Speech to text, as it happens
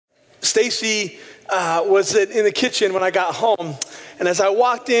Stacy was in the kitchen when I got home. And as I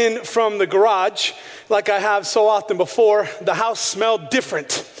walked in from the garage, like I have so often before, the house smelled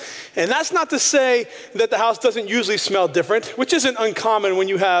different. And that's not to say that the house doesn't usually smell different, which isn't uncommon when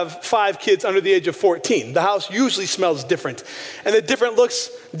you have 5 kids under the age of 14. The house usually smells different. And the different looks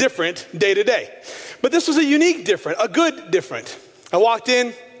different day to day. But this was a unique different, a good different. I walked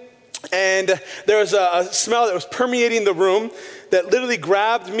in, and there was a smell that was permeating the room that literally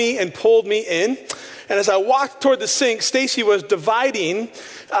grabbed me and pulled me in. And as I walked toward the sink, Stacy was dividing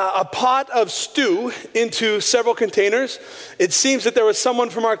a pot of stew into several containers. It seems that there was someone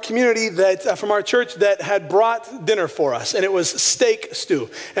from our community from our church that had brought dinner for us, and it was steak stew.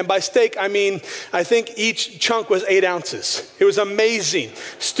 And by steak, I mean, I think each chunk was 8 ounces. It was amazing.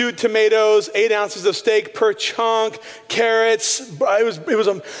 Stewed tomatoes, 8 ounces of steak per chunk, carrots.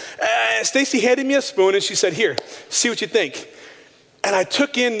 Stacy handed me a spoon, and she said, "Here, see what you think." And I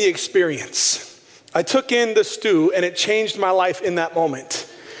took in the experience. I took in the stew, and it changed my life in that moment.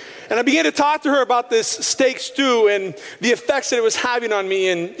 And I began to talk to her about this steak stew and the effects that it was having on me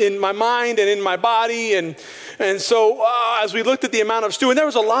in my mind and in my body. And so as we looked at the amount of stew, and there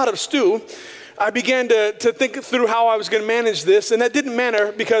was a lot of stew, I began to think through how I was going to manage this. And that didn't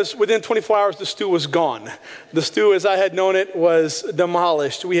matter because within 24 hours, the stew was gone. The stew, as I had known it, was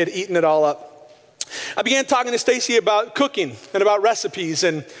demolished. We had eaten it all up. I began talking to Stacy about cooking and about recipes,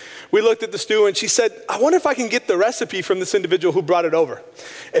 and we looked at the stew, and she said, "I wonder if I can get the recipe from this individual who brought it over.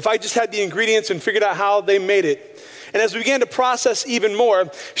 If I just had the ingredients and figured out how they made it." And as we began to process even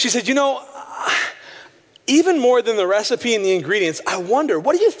more, she said, even more than the recipe and the ingredients, I wonder,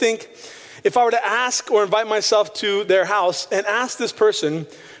 what do you think if I were to ask or invite myself to their house and ask this person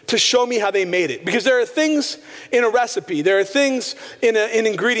to show me how they made it? Because there are things in a recipe, there are things in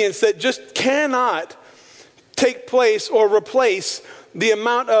ingredients that just cannot take place or replace the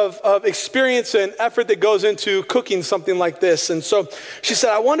amount of experience and effort that goes into cooking something like this. And so she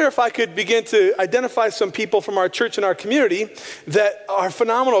said, "I wonder if I could begin to identify some people from our church and our community that are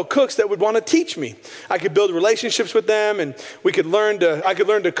phenomenal cooks that would want to teach me. I could build relationships with them, and I could learn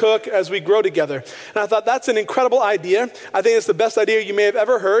to cook as we grow together." And I thought, that's an incredible idea. I think it's the best idea you may have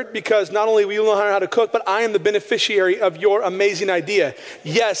ever heard, because not only will you learn how to cook, but I am the beneficiary of your amazing idea.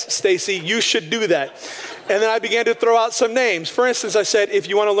 Yes, Stacy, you should do that. And then I began to throw out some names. For instance, I said, if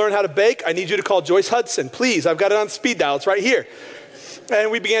you want to learn how to bake, I need you to call Joyce Hudson. Please, I've got it on speed dial. It's right here.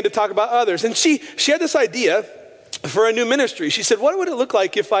 And we began to talk about others. And she had this idea for a new ministry. She said, what would it look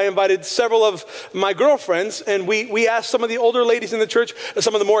like if I invited several of my girlfriends, and we asked some of the older ladies in the church,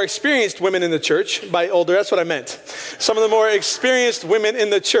 some of the more experienced women in the church, by older, that's what I meant, some of the more experienced women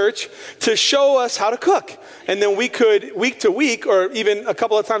in the church to show us how to cook. And then we could, week to week, or even a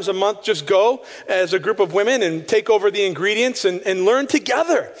couple of times a month, just go as a group of women and take over the ingredients and learn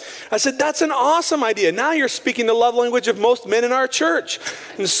together. I said, that's an awesome idea. Now you're speaking the love language of most men in our church.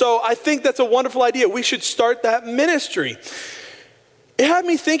 And so I think that's a wonderful idea. We should start that ministry. It had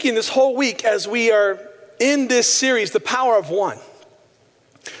me thinking this whole week as we are in this series, The Power of One.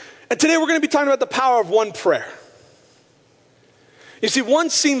 And today we're going to be talking about the power of one prayer. You see, one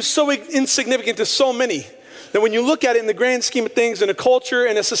seems so insignificant to so many that when you look at it in the grand scheme of things, in a culture,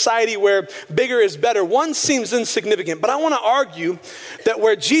 in a society where bigger is better, one seems insignificant. But I want to argue that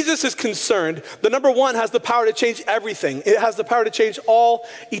where Jesus is concerned, the number one has the power to change everything. It has the power to change all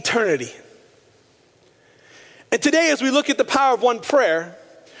eternity. And today, as we look at the power of one prayer,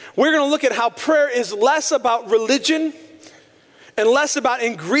 we're going to look at how prayer is less about religion and less about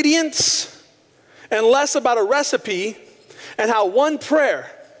ingredients and less about a recipe, and how one prayer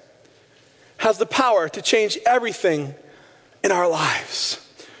has the power to change everything in our lives.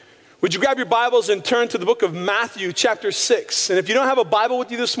 Would you grab your Bibles and turn to the book of Matthew chapter 6? And if you don't have a Bible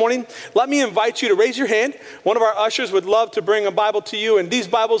with you this morning, let me invite you to raise your hand. One of our ushers would love to bring a Bible to you, and these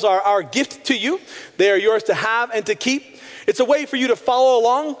Bibles are our gift to you. They are yours to have and to keep. It's a way for you to follow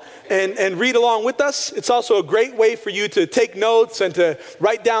along and read along with us. It's also a great way for you to take notes and to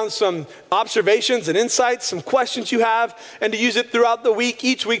write down some observations and insights, some questions you have, and to use it throughout the week,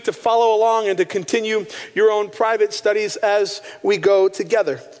 each week, to follow along and to continue your own private studies as we go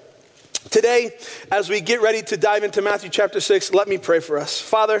together. Today, as we get ready to dive into Matthew chapter 6, let me pray for us.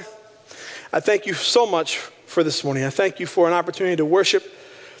 Father, I thank you so much for this morning. I thank you for an opportunity to worship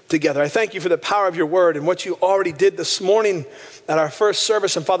together. I thank you for the power of your word and what you already did this morning at our first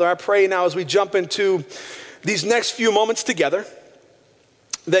service. And Father, I pray now as we jump into these next few moments together,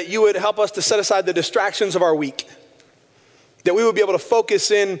 that you would help us to set aside the distractions of our week, that we would be able to focus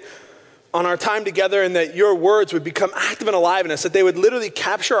in on our time together, and that your words would become active and alive in us, that they would literally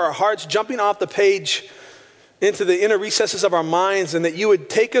capture our hearts, jumping off the page into the inner recesses of our minds, and that you would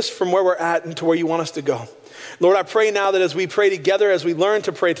take us from where we're at into where you want us to go. Lord, I pray now that as we pray together, as we learn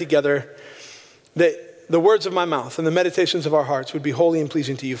to pray together, that the words of my mouth and the meditations of our hearts would be holy and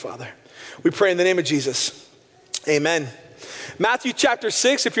pleasing to you, Father. We pray in the name of Jesus. Amen. Matthew chapter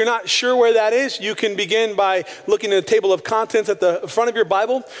 6, if you're not sure where that is, you can begin by looking at the table of contents at the front of your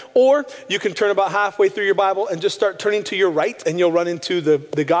Bible, or you can turn about halfway through your Bible and just start turning to your right, and you'll run into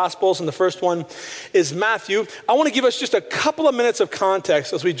the Gospels, and the first one is Matthew. I want to give us just a couple of minutes of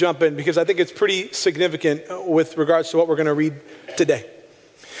context as we jump in, because I think it's pretty significant with regards to what we're going to read today.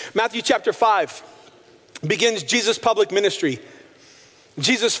 Matthew chapter 5 begins Jesus' public ministry.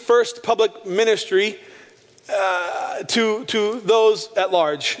 Jesus' first public ministry to those at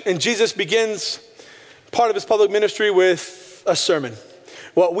large. And Jesus begins part of his public ministry with a sermon,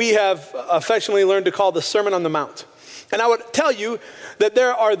 what we have affectionately learned to call the Sermon on the Mount. And I would tell you that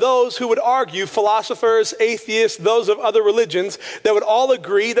there are those who would argue, philosophers, atheists, those of other religions, that would all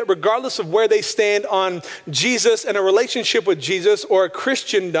agree that regardless of where they stand on Jesus and a relationship with Jesus or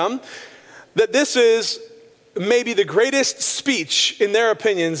Christendom, that this is maybe the greatest speech, in their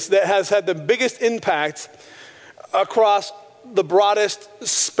opinions, that has had the biggest impact across the broadest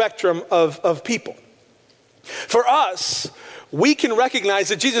spectrum of people. For us, we can recognize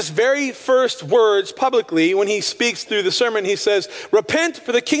that Jesus' very first words publicly, when he speaks through the sermon, he says, "Repent,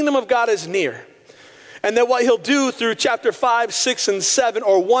 for the kingdom of God is near." And then what he'll do through chapter 5, 6, and 7,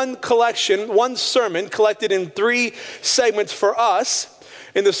 or one sermon collected in 3 segments for us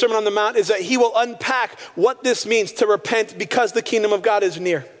in the Sermon on the Mount, is that he will unpack what this means to repent because the kingdom of God is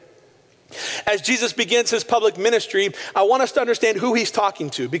near. As Jesus begins his public ministry, I want us to understand who he's talking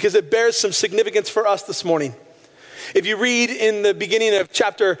to, because it bears some significance for us this morning. If you read in the beginning of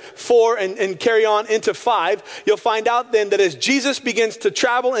chapter 4 and carry on into 5, you'll find out then that as Jesus begins to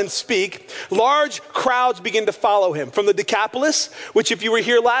travel and speak, large crowds begin to follow him. From the Decapolis, which if you were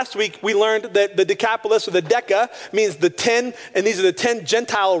here last week, we learned that the Decapolis, or the Deca, means the 10, and these are the 10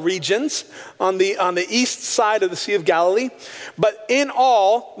 Gentile regions on the east side of the Sea of Galilee. But in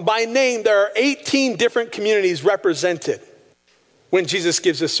all, by name, there are 18 different communities represented when Jesus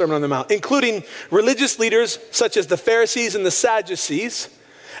gives this Sermon on the Mount, including religious leaders such as the Pharisees and the Sadducees,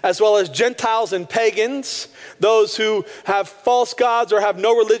 as well as Gentiles and pagans, those who have false gods or have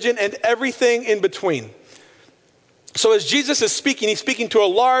no religion, and everything in between. So as Jesus is speaking, he's speaking to a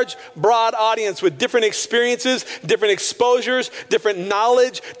large, broad audience with different experiences, different exposures, different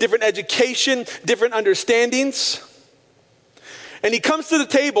knowledge, different education, different understandings. And he comes to the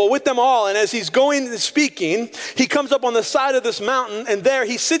table with them all, and as he's going and speaking, he comes up on the side of this mountain, and there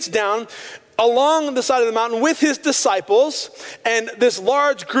he sits down along the side of the mountain with his disciples and this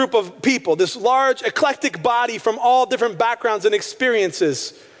large group of people, this large eclectic body from all different backgrounds and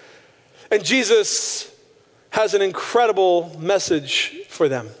experiences. And Jesus has an incredible message for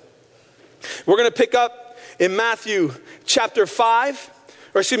them. We're going to pick up in Matthew chapter 6,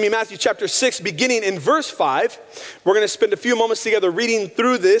 beginning in verse 5. We're going to spend a few moments together reading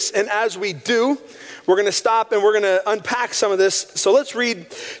through this, and as we do, we're going to stop and we're going to unpack some of this. So let's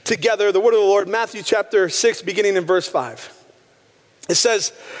read together the word of the Lord, Matthew chapter 6, beginning in verse 5. It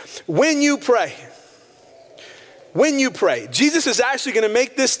says, when you pray, Jesus is actually going to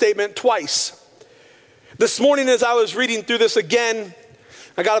make this statement twice. This morning as I was reading through this again,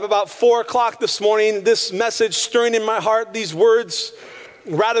 I got up about 4 o'clock this morning, this message stirring in my heart, these words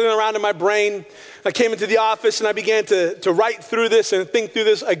rattling around in my brain. I came into the office and I began to write through this and think through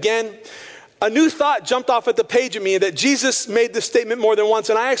this again. A new thought jumped off at the page of me that Jesus made this statement more than once,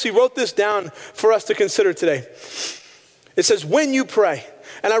 and I actually wrote this down for us to consider today. It says, when you pray,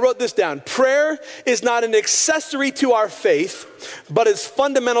 and I wrote this down, prayer is not an accessory to our faith, but is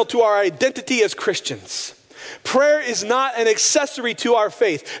fundamental to our identity as Christians. Prayer is not an accessory to our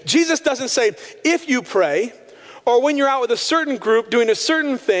faith. Jesus doesn't say, if you pray, or when you're out with a certain group doing a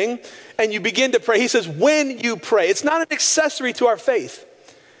certain thing and you begin to pray. He says, when you pray. It's not an accessory to our faith.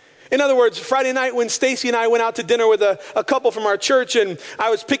 In other words, Friday night when Stacy and I went out to dinner with a couple from our church, and I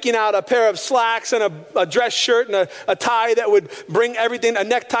was picking out a pair of slacks and a dress shirt and a tie that would bring everything, a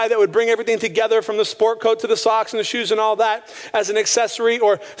necktie that would bring everything together, from the sport coat to the socks and the shoes and all that as an accessory.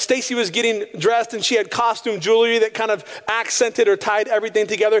 Or Stacy was getting dressed and she had costume jewelry that kind of accented or tied everything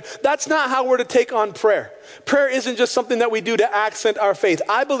together. That's not how we're to take on prayer. Prayer isn't just something that we do to accent our faith.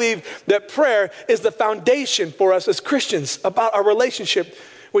 I believe that prayer is the foundation for us as Christians about our relationship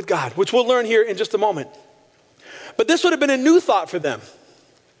with God, which we'll learn here in just a moment. But this would have been a new thought for them.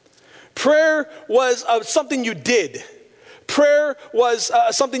 Prayer was something you did. Prayer was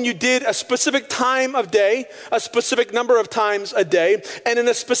something you did a specific time of day, a specific number of times a day, and in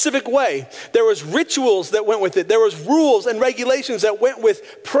a specific way. There was rituals that went with it. There was rules and regulations that went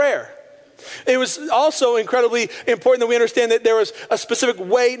with prayer. It was also incredibly important that we understand that there was a specific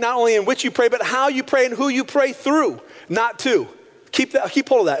way, not only in which you pray, but how you pray and who you pray through, not to. Keep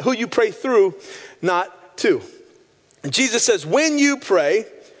hold of that. Who you pray through, not to. And Jesus says, when you pray,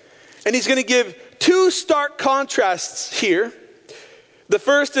 and he's going to give two stark contrasts here. The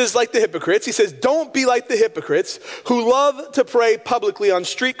first is like the hypocrites. He says, don't be like the hypocrites who love to pray publicly on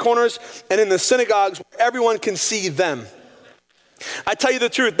street corners and in the synagogues where everyone can see them. I tell you the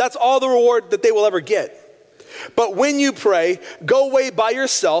truth, that's all the reward that they will ever get. But when you pray, go away by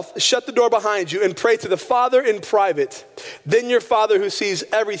yourself, shut the door behind you, and pray to the Father in private. Then your Father who sees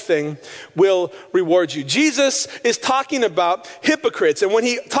everything will reward you. Jesus is talking about hypocrites. And when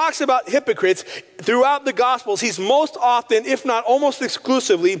he talks about hypocrites throughout the Gospels, he's most often, if not almost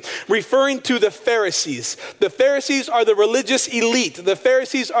exclusively, referring to the Pharisees. The Pharisees are the religious elite. The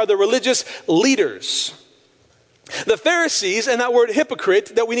Pharisees are the religious leaders. The Pharisees, and that word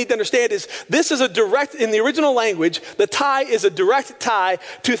hypocrite that we need to understand is, this is a direct, in the original language, the tie is a direct tie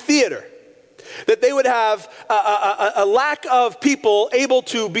to theater. That they would have a lack of people able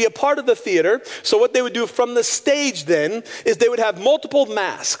to be a part of the theater. So what they would do from the stage then is they would have multiple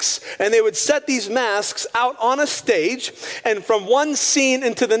masks. And they would set these masks out on a stage. And from one scene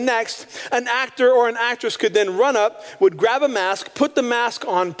into the next, an actor or an actress could then run up, would grab a mask, put the mask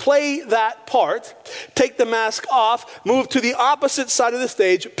on, play that part, take the mask off, move to the opposite side of the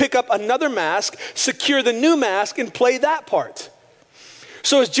stage, pick up another mask, secure the new mask, and play that part.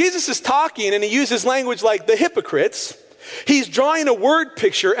 So as Jesus is talking and he uses language like the hypocrites, he's drawing a word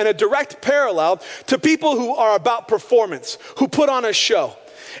picture and a direct parallel to people who are about performance, who put on a show.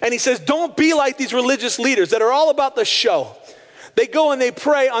 And he says, don't be like these religious leaders that are all about the show. They go and they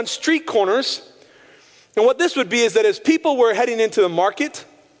pray on street corners. And what this would be is that as people were heading into the market,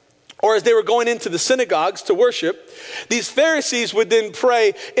 or as they were going into the synagogues to worship, these Pharisees would then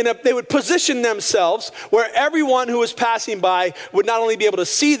pray, they would position themselves where everyone who was passing by would not only be able to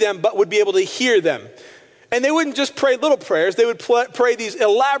see them, but would be able to hear them. And they wouldn't just pray little prayers, they would pray these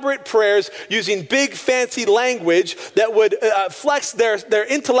elaborate prayers using big fancy language that would flex their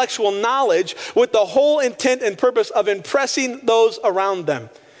intellectual knowledge with the whole intent and purpose of impressing those around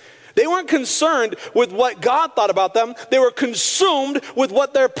them. They weren't concerned with what God thought about them. They were consumed with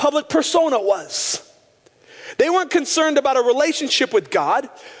what their public persona was. They weren't concerned about a relationship with God.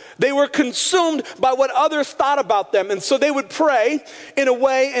 They were consumed by what others thought about them. And so they would pray in a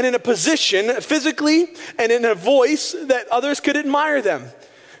way and in a position, physically and in a voice that others could admire them.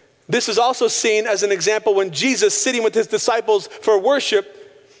 This is also seen as an example when Jesus, sitting with his disciples for worship,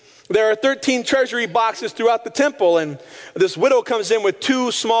 there are 13 treasury boxes throughout the temple, and this widow comes in with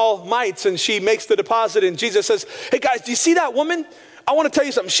 2 small mites, and she makes the deposit, and Jesus says, hey guys, do you see that woman? I want to tell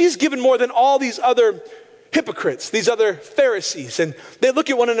you something. She's given more than all these other hypocrites, these other Pharisees. And they look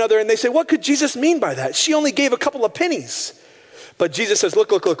at one another and they say, what could Jesus mean by that? She only gave a couple of pennies. But Jesus says,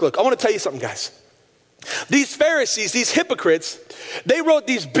 look. I want to tell you something, guys. These Pharisees, these hypocrites, they wrote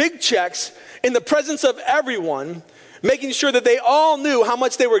these big checks in the presence of everyone, making sure that they all knew how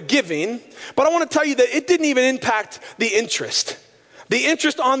much they were giving. But I want to tell you that it didn't even impact the interest. The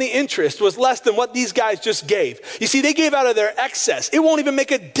interest on the interest was less than what these guys just gave. You see, they gave out of their excess. It won't even make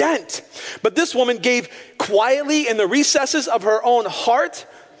a dent. But this woman gave quietly in the recesses of her own heart,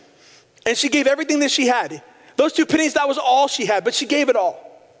 and she gave everything that she had. Those 2 pennies, that was all she had, but she gave it all.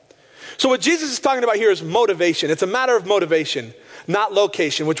 So what Jesus is talking about here is motivation. It's a matter of motivation, not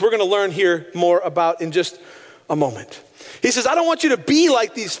location, which we're going to learn here more about in just a moment. He says, I don't want you to be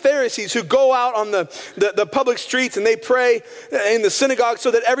like these Pharisees who go out on the public streets and they pray in the synagogue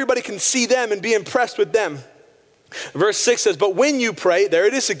so that everybody can see them and be impressed with them. Verse 6 says, but when you pray, there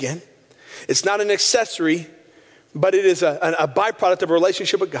it is again, it's not an accessory, but it is a byproduct of a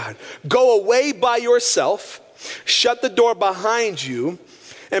relationship with God. Go away by yourself, shut the door behind you,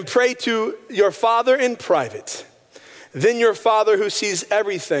 and pray to your Father in private. Then your Father who sees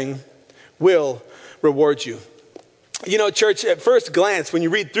everything will reward you. You know, church, at first glance, when you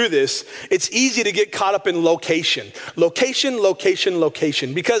read through this, it's easy to get caught up in location. Location.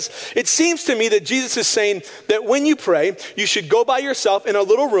 Because it seems to me that Jesus is saying that when you pray, you should go by yourself in a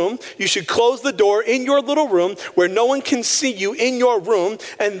little room. You should close the door in your little room where no one can see you in your room.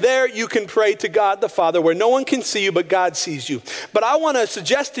 And there you can pray to God the Father where no one can see you, but God sees you. But I want to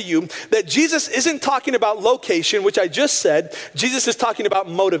suggest to you that Jesus isn't talking about location, which I just said. Jesus is talking about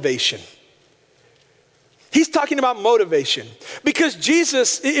motivation. He's talking about motivation. Because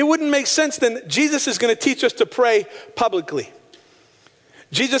Jesus, it wouldn't make sense then. Jesus is going to teach us to pray publicly.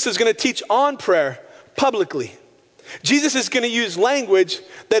 Jesus is going to teach on prayer publicly. Jesus is going to use language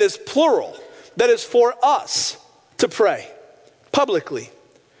that is plural, that is for us to pray publicly.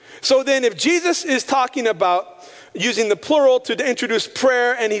 So then if Jesus is talking about using the plural to introduce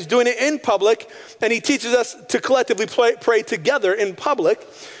prayer, and he's doing it in public, and he teaches us to collectively pray together in public,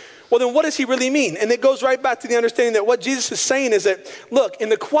 well then what does he really mean? And it goes right back to the understanding that what Jesus is saying is that, look, in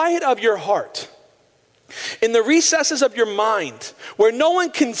the quiet of your heart, in the recesses of your mind, where no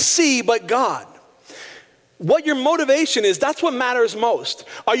one can see but God, what your motivation is, that's what matters most.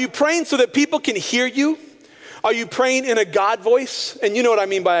 Are you praying so that people can hear you? Are you praying in a God voice? And you know what I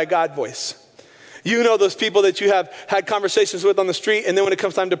mean by a God voice. You know those people that you have had conversations with on the street, and then when it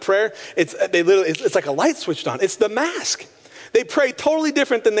comes time to prayer, it's like a light switched on. It's the mask. They pray totally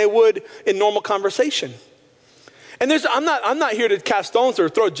different than they would in normal conversation. And I'm not here to cast stones or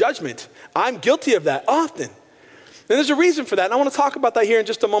throw judgment. I'm guilty of that often. And there's a reason for that, and I want to talk about that here in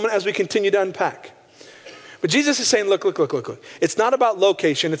just a moment as we continue to unpack. But Jesus is saying, look. It's not about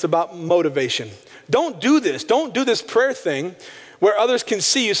location, it's about motivation. Don't do this prayer thing where others can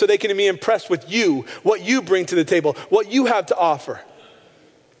see you so they can be impressed with you, what you bring to the table, what you have to offer.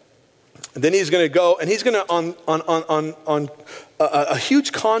 And then he's going to go, and he's going to, on a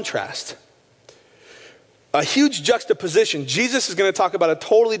huge contrast, a huge juxtaposition. Jesus is going to talk about a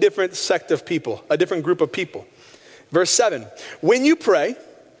totally different sect of people, a different group of people. Verse 7, when you pray,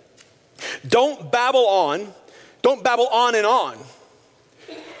 don't babble on and on,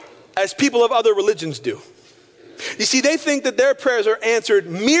 as people of other religions do. You see, they think that their prayers are answered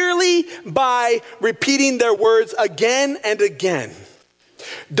merely by repeating their words again and again.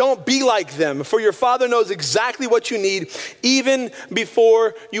 Don't be like them, for your Father knows exactly what you need even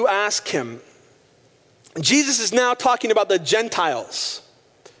before you ask him. Jesus is now talking about the Gentiles.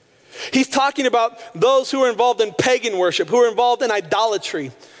 He's talking about those who are involved in pagan worship, who are involved in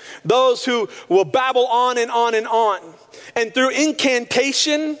idolatry, those who will babble on and on and on. And through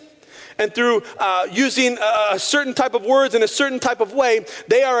incantation and through using a certain type of words in a certain type of way,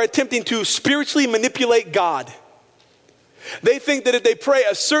 they are attempting to spiritually manipulate God. They think that if they pray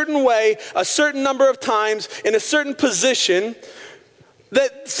a certain way, a certain number of times, in a certain position,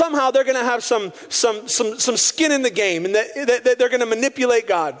 that somehow they're going to have some skin in the game, and that they're going to manipulate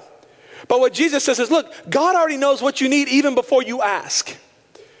God. But what Jesus says is, look, God already knows what you need even before you ask.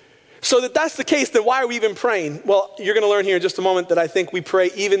 So that that's the case, then why are we even praying? Well, you're going to learn here in just a moment that I think we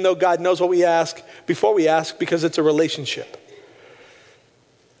pray even though God knows what we ask before we ask, because it's a relationship.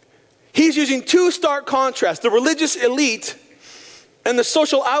 He's using two stark contrasts, the religious elite and the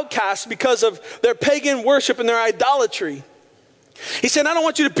social outcasts because of their pagan worship and their idolatry. He said, I don't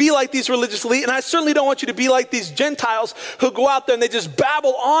want you to be like these religious elite, and I certainly don't want you to be like these Gentiles who go out there and they just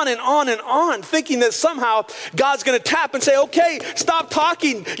babble on and on and on, thinking that somehow God's going to tap and say, okay, stop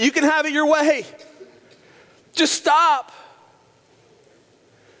talking. You can have it your way. Just stop.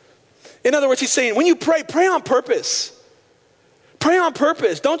 In other words, he's saying, when you pray, pray on purpose. Pray on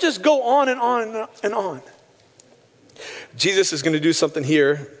purpose. Don't just go on and on and on. Jesus is going to do something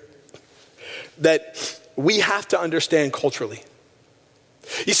here that we have to understand culturally.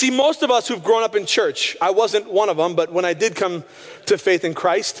 You see, most of us who've grown up in church, I wasn't one of them, but when I did come to faith in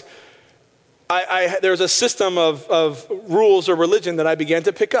Christ, there was a system of rules or religion that I began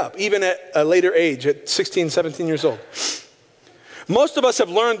to pick up, even at a later age, at 16, 17 years old. Most of us have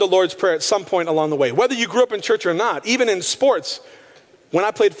learned the Lord's Prayer at some point along the way, whether you grew up in church or not. Even in sports, when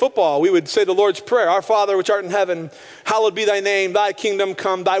I played football, we would say the Lord's Prayer, Our Father which art in heaven, hallowed be thy name, thy kingdom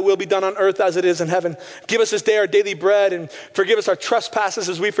come, thy will be done on earth as it is in heaven. Give us this day our daily bread, and forgive us our trespasses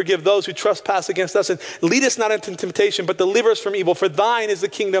as we forgive those who trespass against us. And lead us not into temptation, but deliver us from evil. For thine is the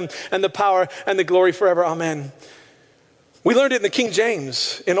kingdom and the power and the glory forever. Amen. We learned it in the King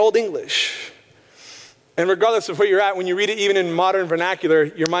James, in Old English. And regardless of where you're at, when you read it even in modern vernacular,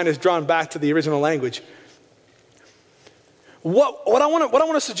 your mind is drawn back to the original language. What I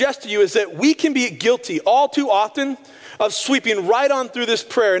want to suggest to you is that we can be guilty all too often of sweeping right on through this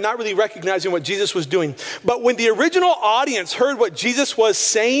prayer and not really recognizing what Jesus was doing. But when the original audience heard what Jesus was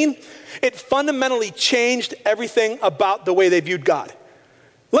saying, it fundamentally changed everything about the way they viewed God.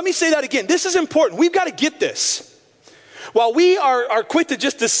 Let me say that again. This is important. We've got to get this. While we are quick to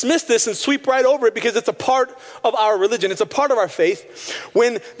just dismiss this and sweep right over it because it's a part of our religion, it's a part of our faith,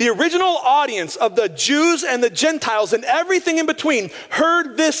 when the original audience of the Jews and the Gentiles and everything in between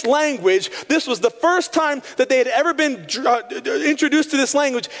heard this language, this was the first time that they had ever been introduced to this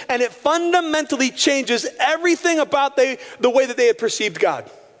language, and it fundamentally changes everything about the way that they had perceived God.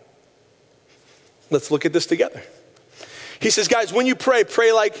 Let's look at this together. He says, guys, when you pray,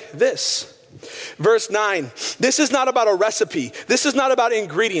 pray like this. Verse 9, this is not about a recipe. This is not about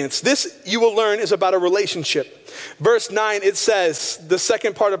ingredients. This, you will learn, is about a relationship. Verse 9, it says, the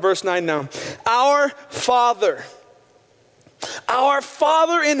second part of verse 9 now, our Father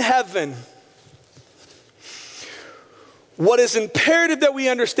in heaven. What is imperative that we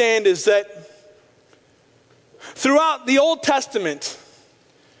understand is that throughout the Old Testament,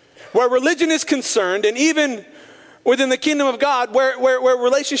 where religion is concerned, and even within the kingdom of God, where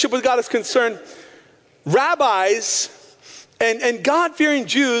relationship with God is concerned, rabbis and God-fearing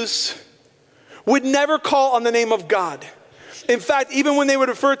Jews would never call on the name of God. In fact, even when they would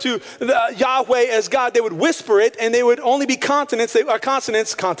refer to Yahweh as God, they would whisper it, and they would only be consonants,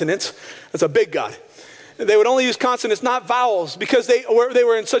 that's a big God. They would only use consonants, not vowels, because they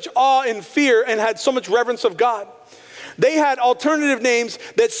were in such awe and fear and had so much reverence of God. They had alternative names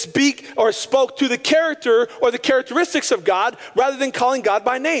that speak or spoke to the character or the characteristics of God rather than calling God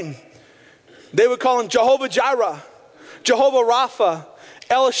by name. They would call him Jehovah Jireh, Jehovah Rapha,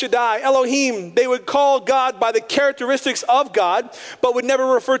 El Shaddai, Elohim. They would call God by the characteristics of God, but would never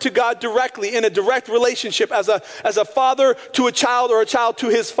refer to God directly in a direct relationship as a father to a child or a child to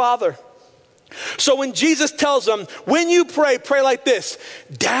his father. So when Jesus tells them, when you pray, pray like this,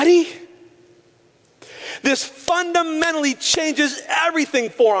 Daddy, this fundamentally changes everything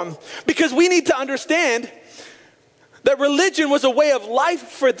for them, because we need to understand that religion was a way of life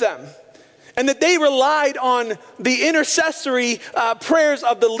for them, and that they relied on the intercessory prayers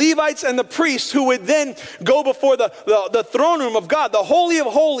of the Levites and the priests, who would then go before the throne room of God, the Holy of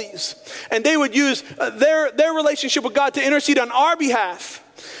Holies, and they would use their relationship with God to intercede on our behalf.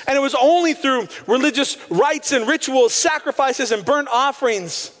 And it was only through religious rites and rituals, sacrifices and burnt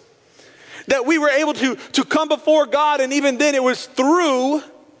offerings, that we were able to come before God. And even then, it was through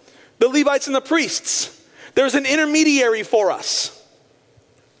the Levites and the priests. There's an intermediary for us.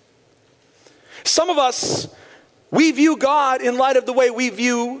 Some of us, we view God in light of the way we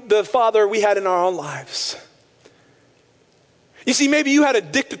view the Father we had in our own lives. You see, maybe you had a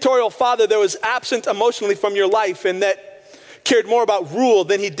dictatorial father that was absent emotionally from your life, and that cared more about rule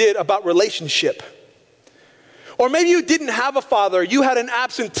than he did about relationship. Or maybe you didn't have a father, you had an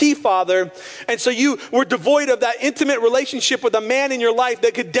absentee father, and so you were devoid of that intimate relationship with a man in your life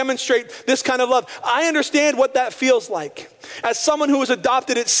that could demonstrate this kind of love. I understand what that feels like. As someone who was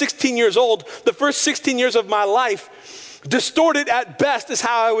adopted at 16 years old, the first 16 years of my life, distorted at best is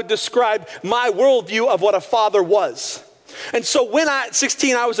how I would describe my worldview of what a father was. And so when at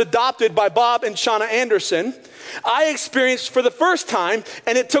 16 I was adopted by Bob and Shauna Anderson, I experienced for the first time,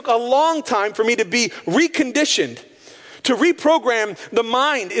 and it took a long time for me to be reconditioned. To reprogram the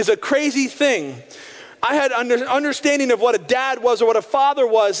mind is a crazy thing. I had understanding of what a dad was or what a father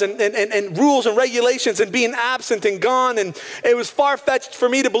was, and rules and regulations and being absent and gone. And it was far-fetched for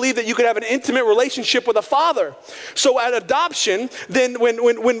me to believe that you could have an intimate relationship with a father. So at adoption, then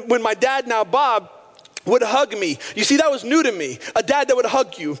when my dad, now Bob, would hug me, you see, that was new to me. A dad that would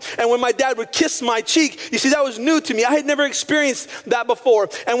hug you. And when my dad would kiss my cheek, you see, that was new to me. I had never experienced that before.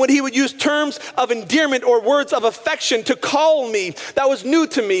 And when he would use terms of endearment or words of affection to call me, that was new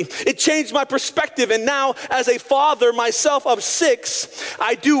to me. It changed my perspective. And now, as a father myself of 6,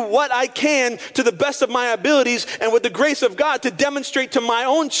 I do what I can to the best of my abilities and with the grace of God to demonstrate to my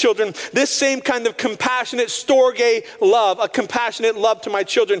own children this same kind of compassionate storge love, a compassionate love to my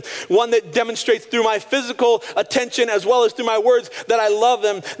children, one that demonstrates through my physical attention as well as through my words that I love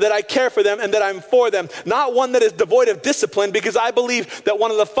them, that I care for them, and that I'm for them. Not one that is devoid of discipline, because I believe that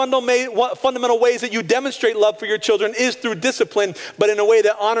one of the fundamental ways that you demonstrate love for your children is through discipline, but in a way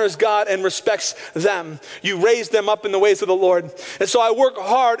that honors God and respects them. You raise them up in the ways of the Lord. And so I work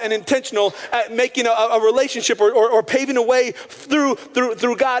hard and intentional at making a relationship or paving a way through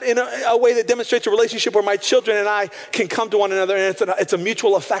God in a way that demonstrates a relationship where my children and I can come to one another, and it's a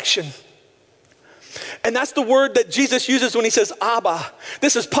mutual affection. And that's the word that Jesus uses when he says, Abba.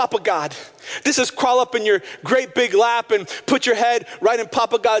 This is Papa God. This is crawl up in your great big lap and put your head right in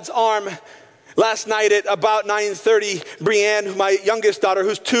Papa God's arm. Last night at about 9:30, Brianne, my youngest daughter,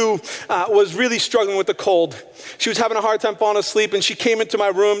 who's 2, was really struggling with the cold. She was having a hard time falling asleep, and she came into my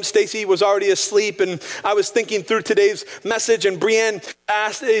room. Stacy was already asleep, and I was thinking through today's message, and Brianne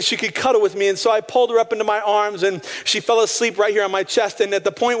asked if she could cuddle with me, and so I pulled her up into my arms, and she fell asleep right here on my chest. And at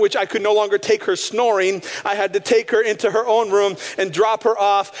the point which I could no longer take her snoring, I had to take her into her own room and drop her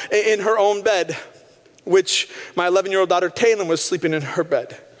off in her own bed, which my 11-year-old daughter, Taylor, was sleeping in her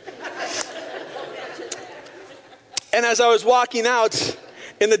bed. And as I was walking out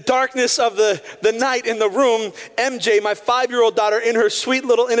in the darkness of the night in the room, MJ, my 5-year-old daughter, in her sweet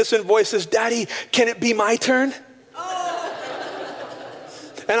little innocent voice says, "Daddy, can it be my turn?"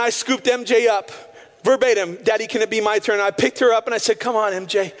 And I scooped MJ up, verbatim, "Daddy, can it be my turn?" I picked her up and I said, "Come on,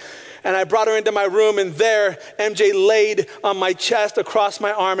 MJ." And I brought her into my room, and there MJ laid on my chest across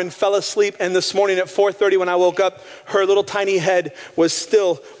my arm and fell asleep. And this morning at 4:30 when I woke up, her little tiny head was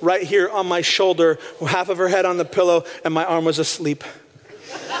still right here on my shoulder, half of her head on the pillow, and my arm was asleep.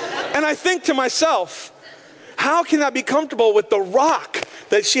 And I think to myself, how can I be comfortable with the rock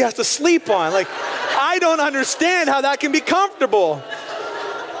that she has to sleep on? Like, I don't understand how that can be comfortable.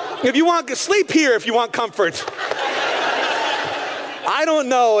 If you want, sleep here if you want comfort. I don't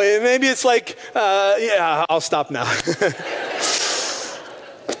know. Maybe it's like, yeah, I'll stop now.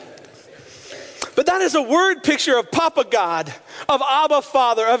 But that is a word picture of Papa God, of Abba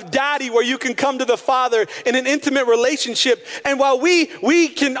Father, of Daddy, where you can come to the Father in an intimate relationship. And while we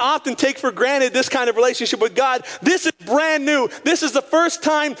can often take for granted this kind of relationship with God, this is brand new. This is the first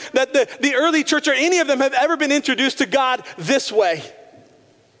time that the early church or any of them have ever been introduced to God this way.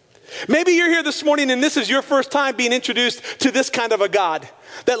 Maybe you're here this morning and this is your first time being introduced to this kind of a God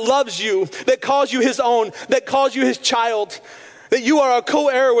that loves you, that calls you his own, that calls you his child, that you are a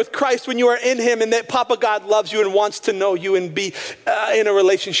co-heir with Christ when you are in him, and that Papa God loves you and wants to know you and be in a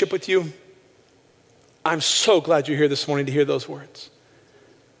relationship with you. I'm so glad you're here this morning to hear those words.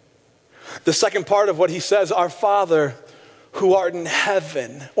 The second part of what he says, "Our Father who art in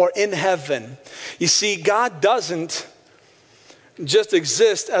heaven," or in heaven. You see, God doesn't just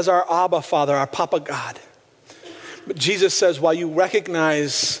exist as our Abba Father, our Papa God. But Jesus says, while you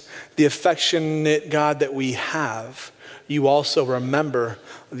recognize the affectionate God that we have, you also remember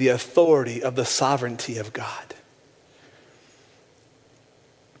the authority of the sovereignty of God.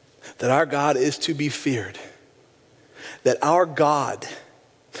 That our God is to be feared. That our God,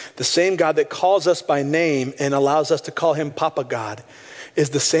 the same God that calls us by name and allows us to call him Papa God, is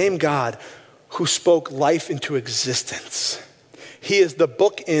the same God who spoke life into existence. He is the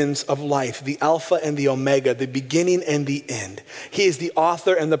bookends of life, the Alpha and the Omega, the beginning and the end. He is the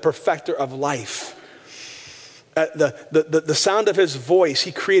author and the perfecter of life. At the sound of his voice,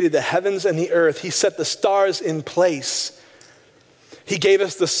 he created the heavens and the earth. He set the stars in place. He gave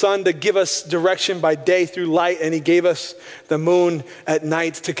us the sun to give us direction by day through light, and he gave us the moon at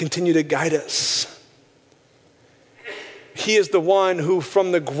night to continue to guide us. He is the one who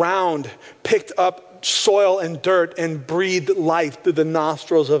from the ground picked up soil and dirt and breathed life through the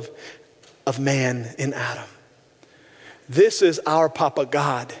nostrils of man in Adam. This is our Papa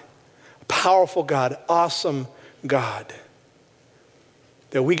God, powerful God, awesome God,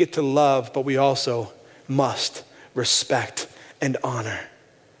 that we get to love, but we also must respect and honor.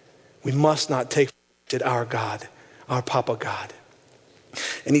 We must not take for granted our God, our Papa God.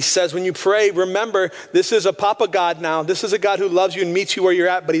 And he says, when you pray, remember, this is a Papa God now. This is a God who loves you and meets you where you're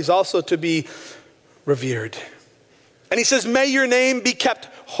at, but he's also to be revered. And he says, may your name be kept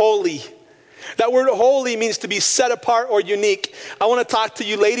holy. That word holy means to be set apart or unique. I want to talk to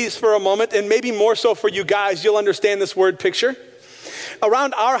you ladies for a moment, and maybe more so for you guys. You'll understand this word picture.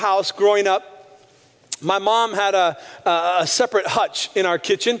 Around our house growing up, my mom had a separate hutch in our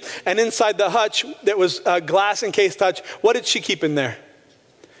kitchen, and inside the hutch that was a glass encased hutch, what did she keep in there?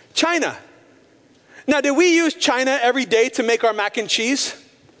 China. Now, did we use China every day to make our mac and cheese?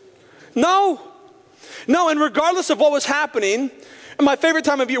 No. No, and regardless of what was happening, my favorite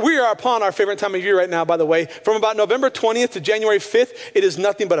time of year, we are upon our favorite time of year right now, by the way. From about November 20th to January 5th, it is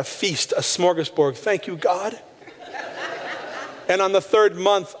nothing but a feast, a smorgasbord. Thank you, God. And on the third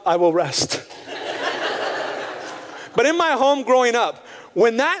month, I will rest. But in my home growing up,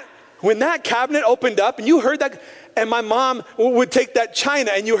 when that cabinet opened up and you heard that, and my mom would take that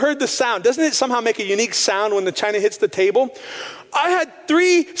china and you heard the sound. Doesn't it somehow make a unique sound when the china hits the table? I had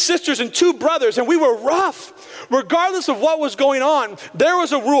 3 sisters and 2 brothers, and we were rough. Regardless of what was going on, there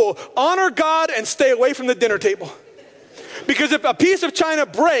was a rule: honor God and stay away from the dinner table. Because if a piece of china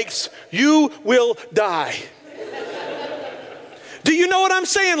breaks, you will die. Do you know what I'm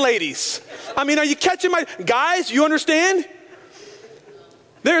saying, ladies? I mean, are you catching my... Guys, you understand?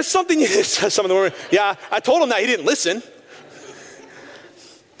 There's something... Some of them were, yeah, I told him that. He didn't listen.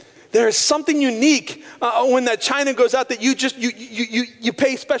 There is something unique when that china goes out that you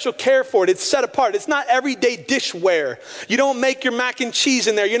pay special care for it. It's set apart. It's not everyday dishware. You don't make your mac and cheese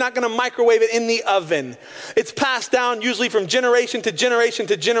in there. You're not going to microwave it in the oven. It's passed down usually from generation to generation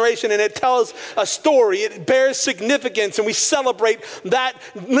to generation, and it tells a story. It bears significance, and we celebrate that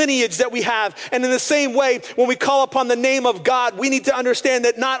lineage that we have. And in the same way, when we call upon the name of God, we need to understand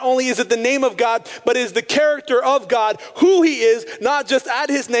that not only is it the name of God, but it is the character of God, who he is, not just at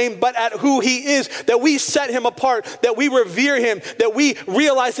his name, but at who he is, that we set him apart, that we revere him, that we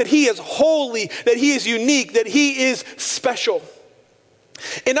realize that he is holy, that he is unique, that he is special.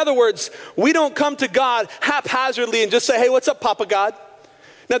 In other words, we don't come to God haphazardly and just say, hey, what's up, Papa God?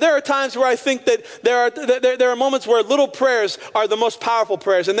 Now, there are times where I think that there are moments where little prayers are the most powerful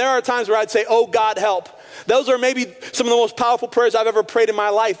prayers. And there are times where I'd say, oh, God, help. Those are maybe some of the most powerful prayers I've ever prayed in my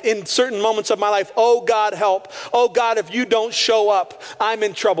life, in certain moments of my life. Oh, God, help. Oh, God, if you don't show up, I'm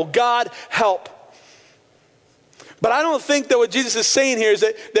in trouble. God, help. But I don't think that what Jesus is saying here is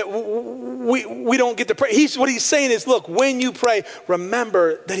that we don't get to pray. What he's saying is, look, when you pray,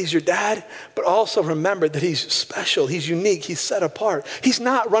 remember that he's your dad, but also remember that he's special, he's unique, he's set apart. He's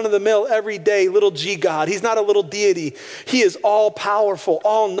not run-of-the-mill, everyday little G God. He's not a little deity. He is all-powerful,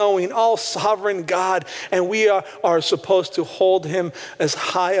 all-knowing, all-sovereign God, and we are supposed to hold him as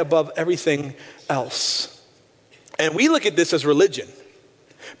high above everything else. And we look at this as religion.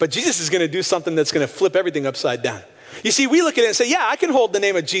 But Jesus is going to do something that's going to flip everything upside down. You see, we look at it and say, yeah, I can hold the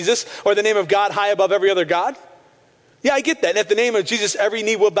name of Jesus or the name of God high above every other God. Yeah, I get that. And if the name of Jesus, every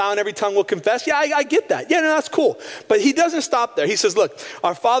knee will bow and every tongue will confess. Yeah, I get that. Yeah, no, that's cool. But he doesn't stop there. He says, look,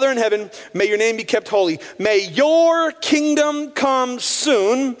 our Father in heaven, may your name be kept holy. May your kingdom come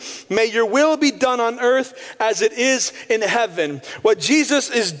soon. May your will be done on earth as it is in heaven. What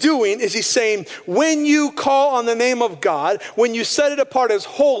Jesus is doing is he's saying, when you call on the name of God, when you set it apart as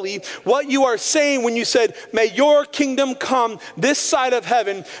holy, what you are saying when you said, may your kingdom come this side of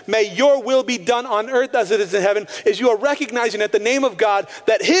heaven, may your will be done on earth as it is in heaven, is you are recognizing at the name of God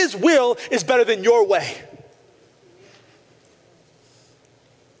that his will is better than your way.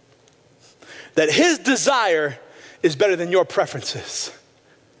 That his desire is better than your preferences.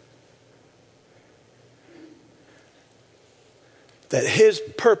 That his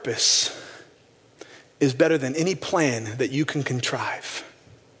purpose is better than any plan that you can contrive.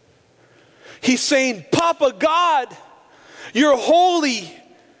 He's saying, Papa God, you're holy,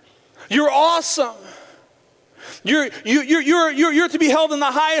 you're awesome. You're to be held in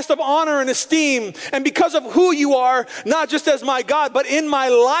the highest of honor and esteem. And because of who you are, not just as my God, but in my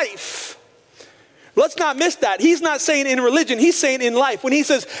life. Let's not miss that. He's not saying in religion, he's saying in life. When he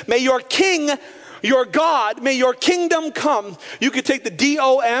says, may your king, your God, may your kingdom come. You could take the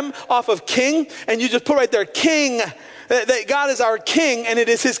D-O-M off of king and you just put right there, king. That God is our king, and it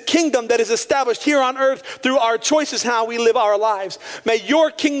is his kingdom that is established here on earth through our choices, how we live our lives. May your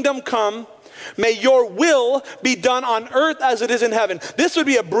kingdom come. May your will be done on earth as it is in heaven. This would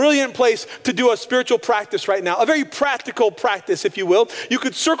be a brilliant place to do a spiritual practice right now. A very practical practice, if you will. You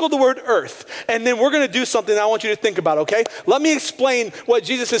could circle the word earth, and then we're going to do something I want you to think about, okay? Let me explain what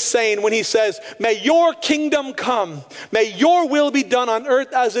Jesus is saying when he says, may your kingdom come. May your will be done on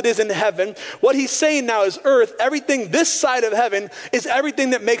earth as it is in heaven. What he's saying now is earth, everything this side of heaven, is everything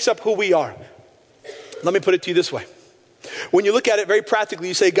that makes up who we are. Let me put it to you this way. When you look at it very practically,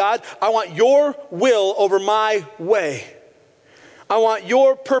 you say, God, I want your will over my way. I want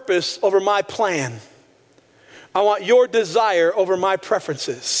your purpose over my plan. I want your desire over my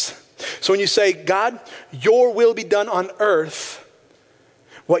preferences. So when you say, God, your will be done on earth,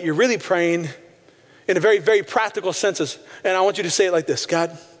 what you're really praying in a very, very practical sense is, and I want you to say it like this,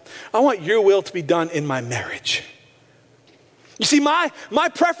 God, I want your will to be done in my marriage. You see, my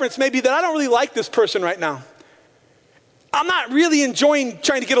preference may be that I don't really like this person right now. I'm not really enjoying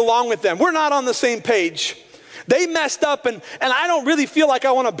trying to get along with them. We're not on the same page. They messed up and I don't really feel like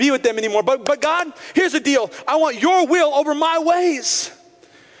I want to be with them anymore. But God, here's the deal. I want your will over my ways.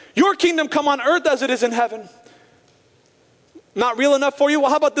 Your kingdom come on earth as it is in heaven. Not real enough for you? Well,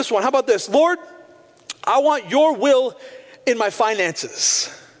 how about this one? How about this? Lord, I want your will in my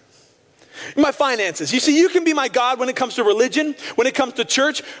finances. In my finances. You see, you can be my God when it comes to religion, when it comes to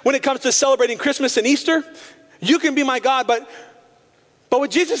church, when it comes to celebrating Christmas and Easter. You can be my God, but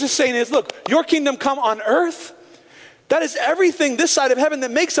what Jesus is saying is, look, your kingdom come on earth. That is everything this side of heaven that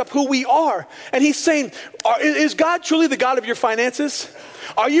makes up who we are. And he's saying, is God truly the God of your finances?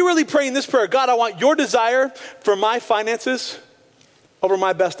 Are you really praying this prayer? God, I want your desire for my finances over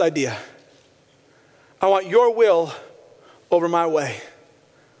my best idea. I want your will over my way.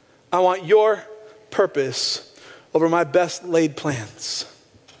 I want your purpose over my best laid plans.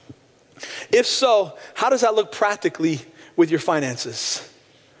 If so, how does that look practically with your finances?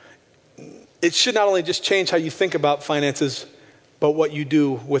 It should not only just change how you think about finances, but what you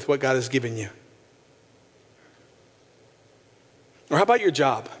do with what God has given you. Or how about your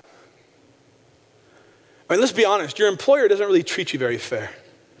job? I mean, let's be honest, your employer doesn't really treat you very fair.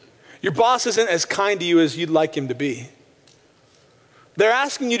 Your boss isn't as kind to you as you'd like him to be. They're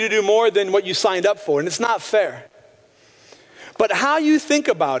asking you to do more than what you signed up for, and it's not fair. But how you think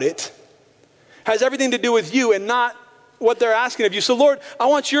about it has everything to do with you and not what they're asking of you. So Lord, I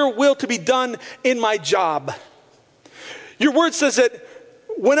want your will to be done in my job. Your word says that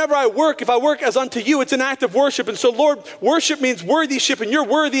whenever I work, if I work as unto you, it's an act of worship. And so Lord, worship means worthyship, and you're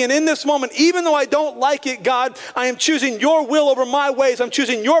worthy. And in this moment, even though I don't like it, God, I am choosing your will over my ways. I'm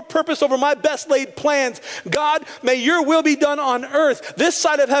choosing your purpose over my best laid plans. God, may your will be done on earth, this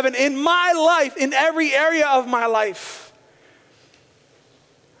side of heaven, in my life, in every area of my life.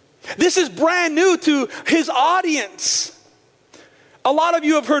 This is brand new to his audience. A lot of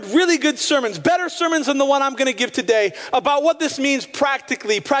you have heard really good sermons, better sermons than the one I'm going to give today, about what this means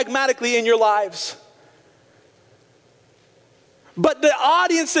practically, pragmatically in your lives. But the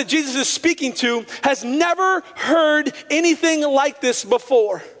audience that Jesus is speaking to has never heard anything like this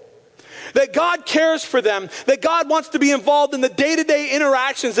before. That God cares for them, that God wants to be involved in the day-to-day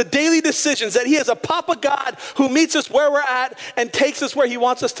interactions, the daily decisions, that he is a Papa God who meets us where we're at and takes us where he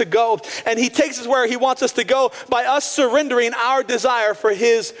wants us to go. And he takes us where he wants us to go by us surrendering our desire for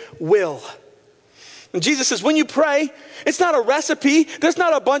his will. And Jesus says, when you pray, it's not a recipe. There's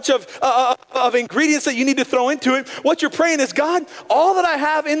not a bunch of ingredients that you need to throw into it. What you're praying is, God, all that I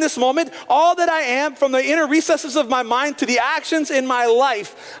have in this moment, all that I am, from the inner recesses of my mind to the actions in my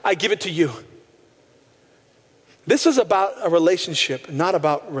life, I give it to you. This is about a relationship, not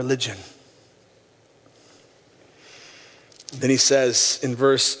about religion. Then he says in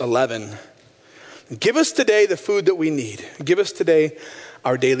verse 11, give us today the food that we need. Give us today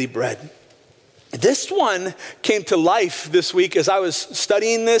our daily bread. This one came to life this week as I was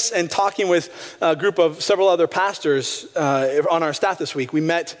studying this and talking with a group of several other pastors on our staff this week. We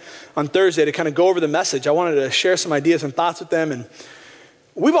met on Thursday to kind of go over the message. I wanted to share some ideas and thoughts with them. And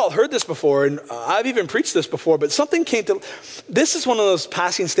we've all heard this before, and I've even preached this before, but something came to, this is one of those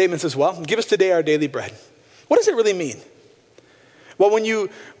passing statements as well. Give us today our daily bread. What does it really mean? Well, when you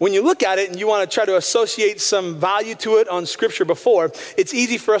look at it and you want to try to associate some value to it on Scripture before, it's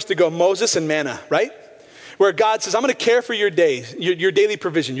easy for us to go Moses and manna, right? Where God says, I'm going to care for your days, your daily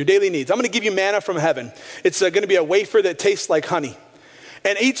provision, your daily needs. I'm going to give you manna from heaven. It's going to be a wafer that tastes like honey.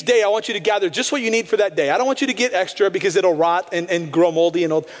 And each day I want you to gather just what you need for that day. I don't want you to get extra because it'll rot and grow moldy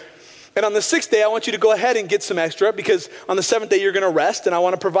and old. And on the sixth day, I want you to go ahead and get some extra because on the seventh day you're going to rest and I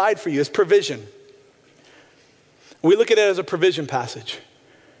want to provide for you. It's provision. We look at it as a provision passage.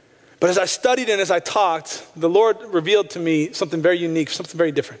 But as I studied and as I talked, the Lord revealed to me something very unique, something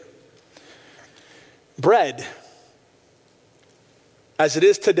very different. Bread, as it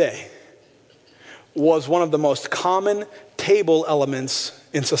is today, was one of the most common table elements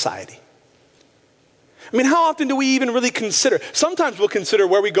in society. I mean, how often do we even really consider? Sometimes we'll consider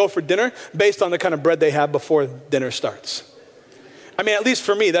where we go for dinner based on the kind of bread they have before dinner starts. I mean, at least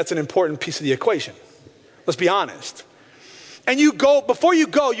for me, that's an important piece of the equation. Let's be honest. And before you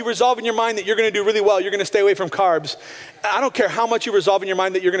go, you resolve in your mind that you're going to do really well. You're going to stay away from carbs. I don't care how much you resolve in your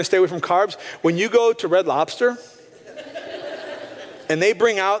mind that you're going to stay away from carbs. When you go to Red Lobster and they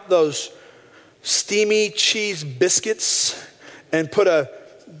bring out those steamy cheese biscuits and put a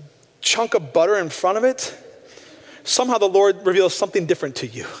chunk of butter in front of it, somehow the Lord reveals something different to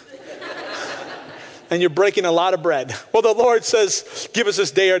you. And you're breaking a lot of bread. Well, the Lord says, give us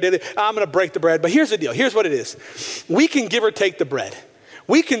this day our daily. I'm going to break the bread. But here's the deal. Here's what it is. We can give or take the bread.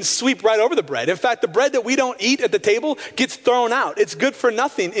 We can sweep right over the bread. In fact, the bread that we don't eat at the table gets thrown out. It's good for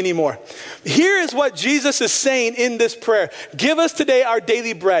nothing anymore. Here is what Jesus is saying in this prayer. Give us today our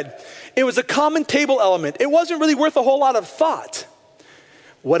daily bread. It was a common table element. It wasn't really worth a whole lot of thought.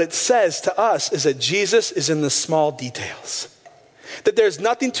 What it says to us is that Jesus is in the small details. That there's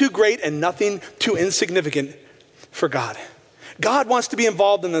nothing too great and nothing too insignificant for God. God wants to be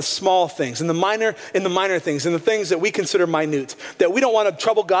involved in the small things, in the minor things, in the things that we consider minute, that we don't want to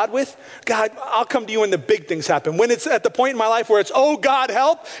trouble God with. God, I'll come to you when the big things happen. When it's at the point in my life where it's, oh, God,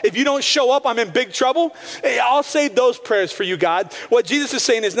 help. If you don't show up, I'm in big trouble. Hey, I'll save those prayers for you, God. What Jesus is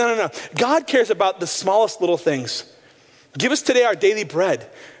saying is, no. God cares about the smallest little things. Give us today our daily bread.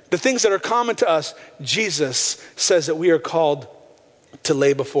 The things that are common to us, Jesus says that we are called to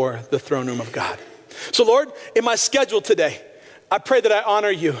lay before the throne room of God. So Lord, in my schedule today, I pray that I honor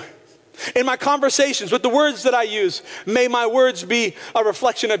you. In my conversations, with the words that I use, may my words be a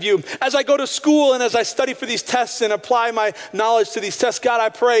reflection of you. As I go to school and as I study for these tests and apply my knowledge to these tests, God, I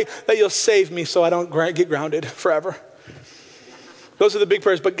pray that you'll save me so I don't get grounded forever. Those are the big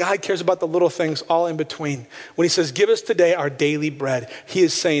prayers, but God cares about the little things all in between. When he says, give us today our daily bread, he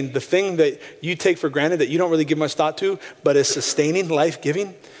is saying the thing that you take for granted that you don't really give much thought to, but is sustaining,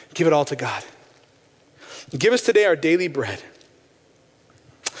 life-giving, give it all to God. Give us today our daily bread.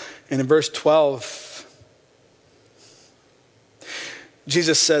 And in verse 12,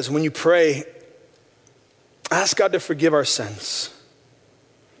 Jesus says, when you pray, ask God to forgive our sins.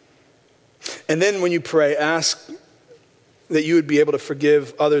 And then when you pray, ask that you would be able to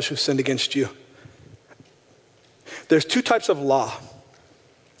forgive others who sinned against you. There's two types of law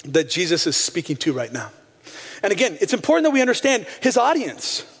that Jesus is speaking to right now. And again, it's important that we understand his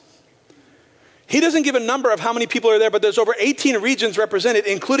audience. He doesn't give a number of how many people are there, but there's over 18 regions represented,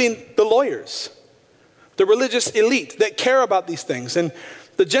 including the lawyers, the religious elite that care about these things, and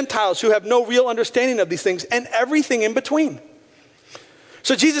the Gentiles who have no real understanding of these things, and everything in between.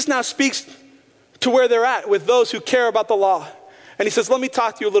 So Jesus now speaks to where they're at with those who care about the law. And he says, let me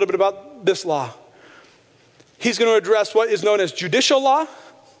talk to you a little bit about this law. He's going to address what is known as judicial law,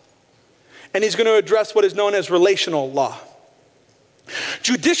 and he's going to address what is known as relational law.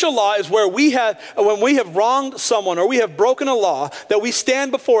 Judicial law is where when we have wronged someone or we have broken a law, that we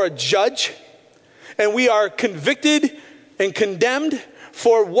stand before a judge and we are convicted and condemned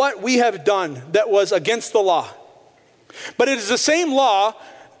for what we have done that was against the law. But it is the same law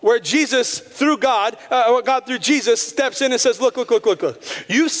where Jesus, through God through Jesus steps in and says, look.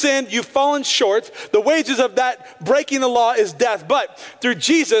 You've sinned, you've fallen short. The wages of that breaking the law is death. But through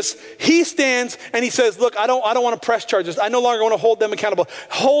Jesus, he stands and he says, look, I don't want to press charges. I no longer want to hold them accountable.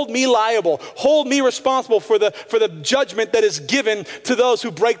 Hold me liable. Hold me responsible for the judgment that is given to those who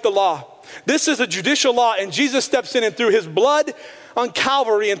break the law. This is a judicial law, and Jesus steps in, and through his blood on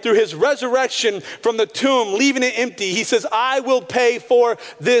Calvary and through his resurrection from the tomb, leaving it empty, he says, I will pay for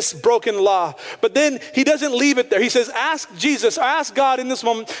this broken law. But then he doesn't leave it there. He says, ask God in this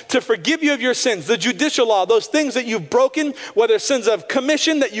moment to forgive you of your sins, the judicial law, those things that you've broken, whether sins of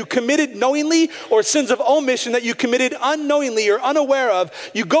commission that you committed knowingly or sins of omission that you committed unknowingly or unaware of.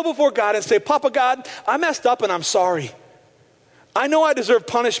 You go before God and say, Papa God, I messed up and I'm sorry. I know I deserve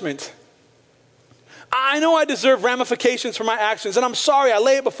punishment. I know I deserve ramifications for my actions, and I'm sorry, I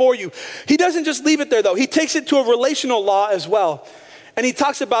lay it before you. He doesn't just leave it there, though. He takes it to a relational law as well. And he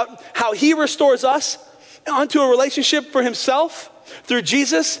talks about how he restores us onto a relationship for himself through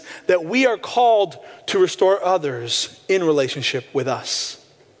Jesus, that we are called to restore others in relationship with us.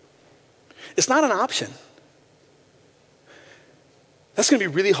 It's not an option. That's going to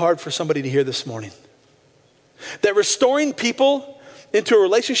be really hard for somebody to hear this morning. That restoring people into a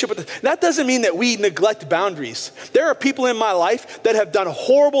relationship with us, that doesn't mean that we neglect boundaries. There are people in my life that have done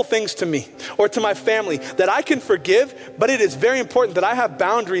horrible things to me or to my family that I can forgive, but it is very important that I have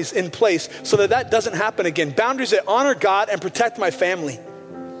boundaries in place so that doesn't happen again. Boundaries that honor God and protect my family.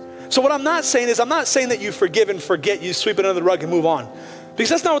 So what I'm not saying that you forgive and forget, you sweep it under the rug and move on. Because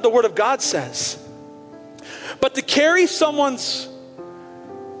that's not what the Word of God says. But to carry someone's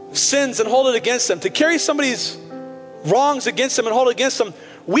sins and hold it against them, to carry somebody's wrongs against them and hold it against them,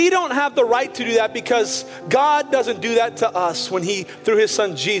 we don't have the right to do that, because God doesn't do that to us when he, through his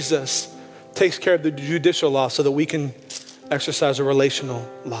son Jesus, takes care of the judicial law so that we can exercise a relational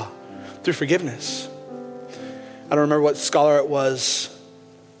law through forgiveness. I don't remember what scholar it was,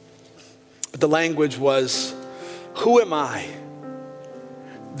 but the language was, who am I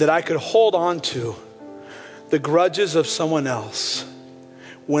that I could hold on to the grudges of someone else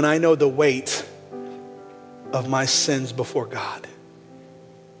when I know the weight of my sins before God?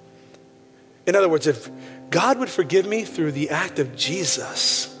 In other words, if God would forgive me through the act of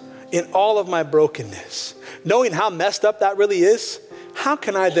Jesus in all of my brokenness, knowing how messed up that really is, how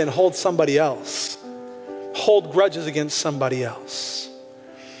can I then hold grudges against somebody else?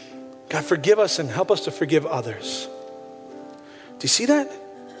 God, forgive us and help us to forgive others. Do you see that?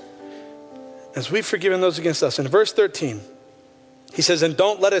 As we've forgiven those against us. In verse 13, he says, and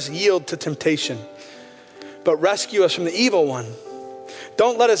don't let us yield to temptation, but rescue us from the evil one.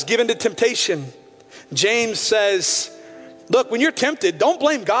 Don't let us give in to temptation. James says, look, when you're tempted, don't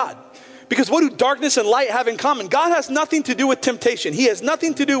blame God. Because what do darkness and light have in common? God has nothing to do with temptation. He has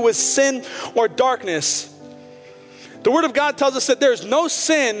nothing to do with sin or darkness. The Word of God tells us that there's no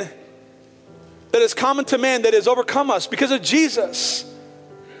sin that is common to man that has overcome us because of Jesus.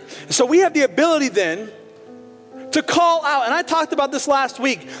 So we have the ability then to call out, and I talked about this last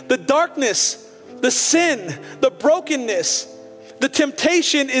week, the darkness, the sin, the brokenness The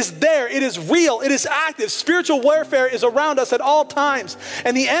temptation is there. It is real. It is active. Spiritual warfare is around us at all times.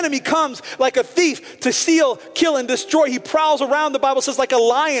 And the enemy comes like a thief to steal, kill, and destroy. He prowls around, the Bible says, like a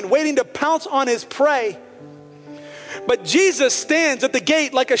lion waiting to pounce on his prey. But Jesus stands at the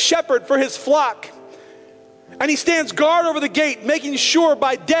gate like a shepherd for his flock. And he stands guard over the gate, making sure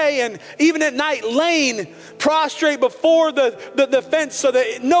by day and even at night, laying prostrate before the fence so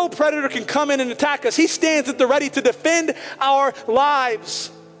that no predator can come in and attack us. He stands at the ready to defend our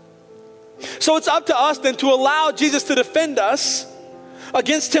lives. So it's up to us then to allow Jesus to defend us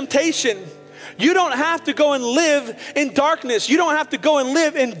against temptation. You don't have to go and live in darkness. You don't have to go and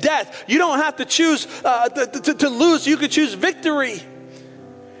live in death. You don't have to choose to lose. You could choose victory.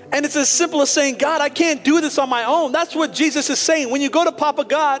 And it's as simple as saying, God, I can't do this on my own. That's what Jesus is saying. When you go to Papa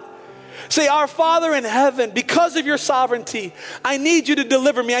God, say, our Father in heaven, because of your sovereignty, I need you to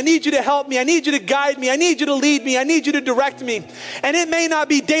deliver me. I need you to help me. I need you to guide me. I need you to lead me. I need you to direct me. And it may not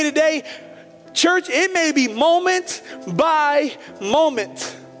be day to day, church. It may be moment by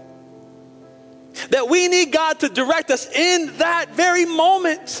moment that we need God to direct us in that very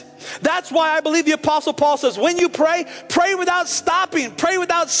moment. That's why I believe the Apostle Paul says, when you pray, pray without stopping, pray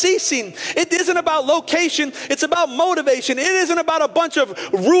without ceasing. It isn't about location, it's about motivation. It isn't about a bunch of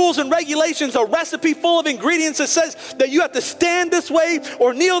rules and regulations, a recipe full of ingredients that says that you have to stand this way,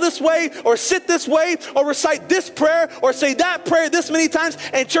 or kneel this way, or sit this way, or recite this prayer, or say that prayer this many times.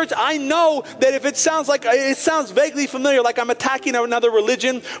 And church, I know that if it sounds vaguely familiar, like I'm attacking another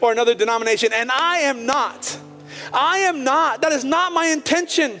religion or another denomination, and I am not. That is not my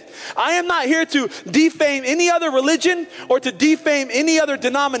intention. I am not here to defame any other religion or to defame any other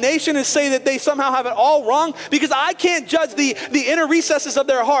denomination and say that they somehow have it all wrong, because I can't judge the inner recesses of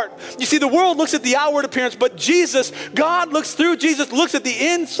their heart. You see, the world looks at the outward appearance, but God looks through Jesus, looks at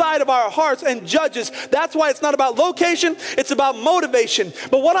the inside of our hearts and judges. That's why it's not about location, it's about motivation.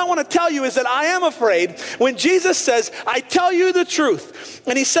 But what I want to tell you is that I am afraid when Jesus says, I tell you the truth,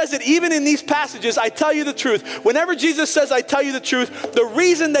 and he says it even in these passages, I tell you the truth. Whenever Jesus says, I tell you the truth, the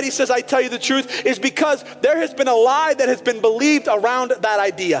reason that he says, I tell you the truth, is because there has been a lie that has been believed around that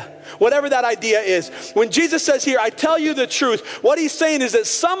idea. Whatever that idea is. When Jesus says here, I tell you the truth, what he's saying is that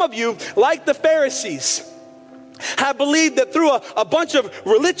some of you, like the Pharisees, have believed that through a bunch of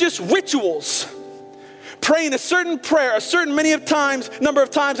religious rituals, praying a certain prayer, a certain number of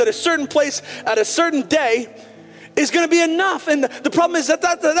times at a certain place, at a certain day, is going to be enough. And the problem is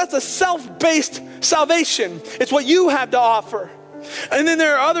that's a self-based salvation. It's what you have to offer. And then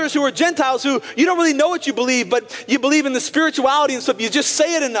there are others who are Gentiles who you don't really know what you believe, but you believe in the spirituality, and so if you just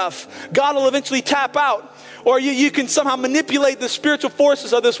say it enough, God will eventually tap out. Or you can somehow manipulate the spiritual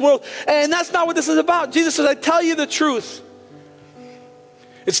forces of this world. And that's not what this is about. Jesus says, I tell you the truth.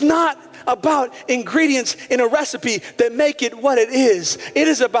 It's not about ingredients in a recipe that make it what it is. It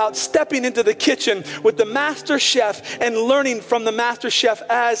is about stepping into the kitchen with the master chef and learning from the master chef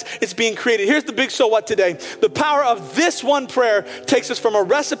as it's being created. Here's the big so what today. The power of this one prayer takes us from a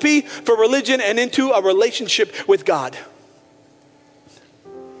recipe for religion and into a relationship with God.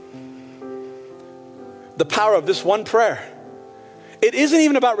 The power of this one prayer. It isn't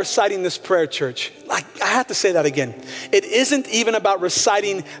even about reciting this prayer, church. I have to say that again. It isn't even about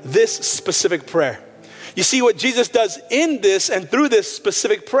reciting this specific prayer. You see, what Jesus does in this and through this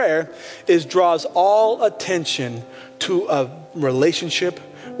specific prayer is draws all attention to a relationship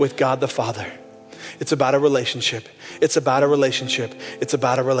with God the Father. It's about a relationship. It's about a relationship. It's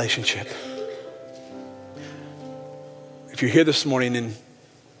about a relationship. If you're here this morning and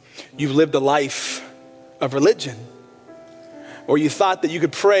you've lived a life of religion, or you thought that you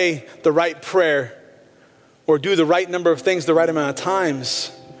could pray the right prayer or do the right number of things the right amount of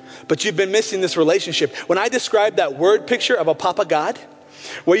times, but you've been missing this relationship. When I describe that word picture of a Papa God,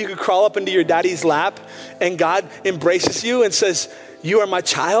 where you could crawl up into your daddy's lap and God embraces you and says, you are my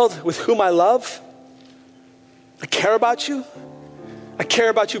child with whom I love. I care about you. I care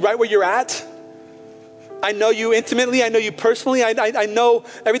about you right where you're at. I know you intimately. I know you personally. I know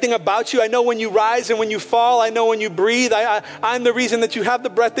everything about you. I know when you rise and when you fall. I know when you breathe. I'm the reason that you have the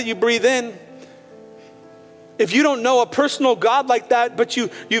breath that you breathe in. If you don't know a personal God like that, but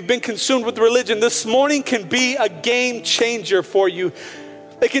you've been consumed with religion, this morning can be a game changer for you.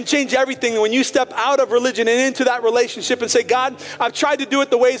 It can change everything when you step out of religion and into that relationship and say, God, I've tried to do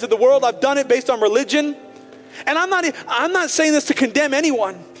it the ways of the world. I've done it based on religion. And I'm not saying this to condemn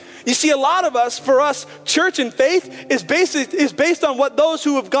anyone. You see, a lot of us, for us, church and faith is based on what those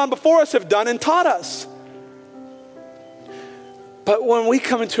who have gone before us have done and taught us. But when we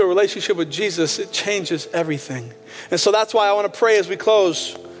come into a relationship with Jesus, it changes everything. And so that's why I want to pray as we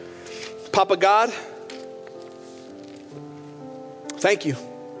close. Papa God, Thank you.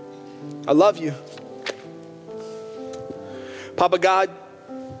 I love you. Papa God,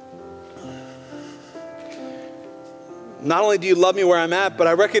 not only do you love me where I'm at, but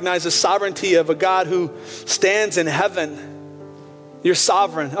I recognize the sovereignty of a God who stands in heaven. You're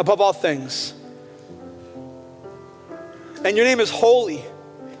sovereign above all things. And your name is holy.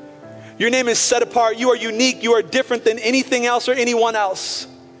 Your name is set apart. You are unique. You are different than anything else or anyone else.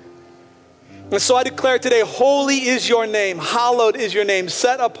 And so I declare today, holy is your name. Hallowed is your name.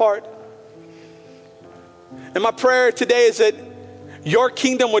 Set apart. And my prayer today is that your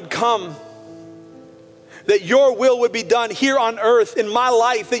kingdom would come, that your will would be done here on earth in my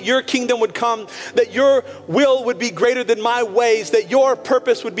life, that your kingdom would come, that your will would be greater than my ways, that your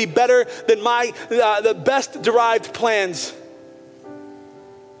purpose would be better than the best derived plans.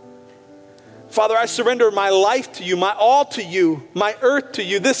 Father, I surrender my life to you, my all to you, my earth to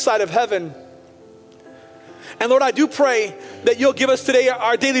you, this side of heaven. And Lord, I do pray that you'll give us today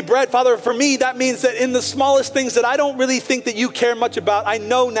our daily bread. Father, for me, that means that in the smallest things that I don't really think that you care much about, I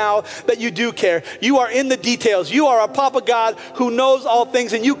know now that you do care. You are in the details. You are a Papa God who knows all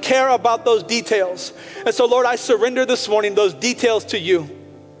things, and you care about those details. And so, Lord, I surrender this morning those details to you.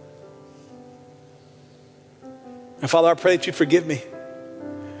 And Father, I pray that you forgive me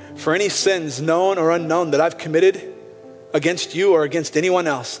for any sins, known or unknown, that I've committed against you or against anyone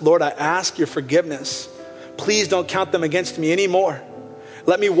else. Lord, I ask your forgiveness. Please don't count them against me anymore.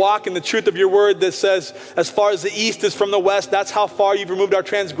 Let me walk in the truth of your word that says, as far as the east is from the west, that's how far you've removed our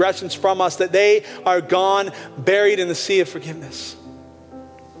transgressions from us, that they are gone, buried in the sea of forgiveness.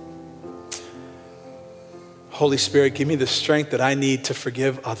 Holy Spirit, give me the strength that I need to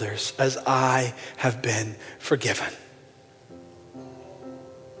forgive others as I have been forgiven.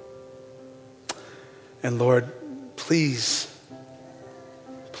 And Lord, please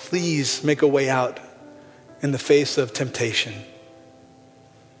make a way out in the face of temptation.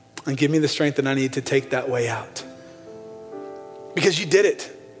 And give me the strength that I need to take that way out. Because you did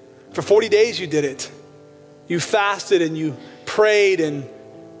it. For 40 days you did it. You fasted and you prayed and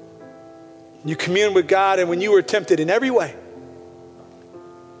you communed with God, and when you were tempted in every way,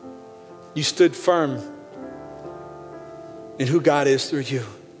 you stood firm in who God is through you.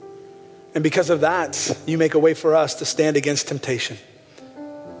 And because of that, you make a way for us to stand against temptation.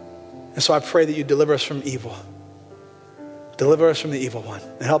 And so I pray that you deliver us from evil. Deliver us from the evil one.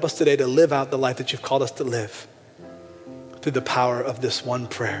 And help us today to live out the life that you've called us to live through the power of this one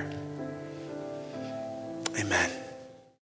prayer. Amen.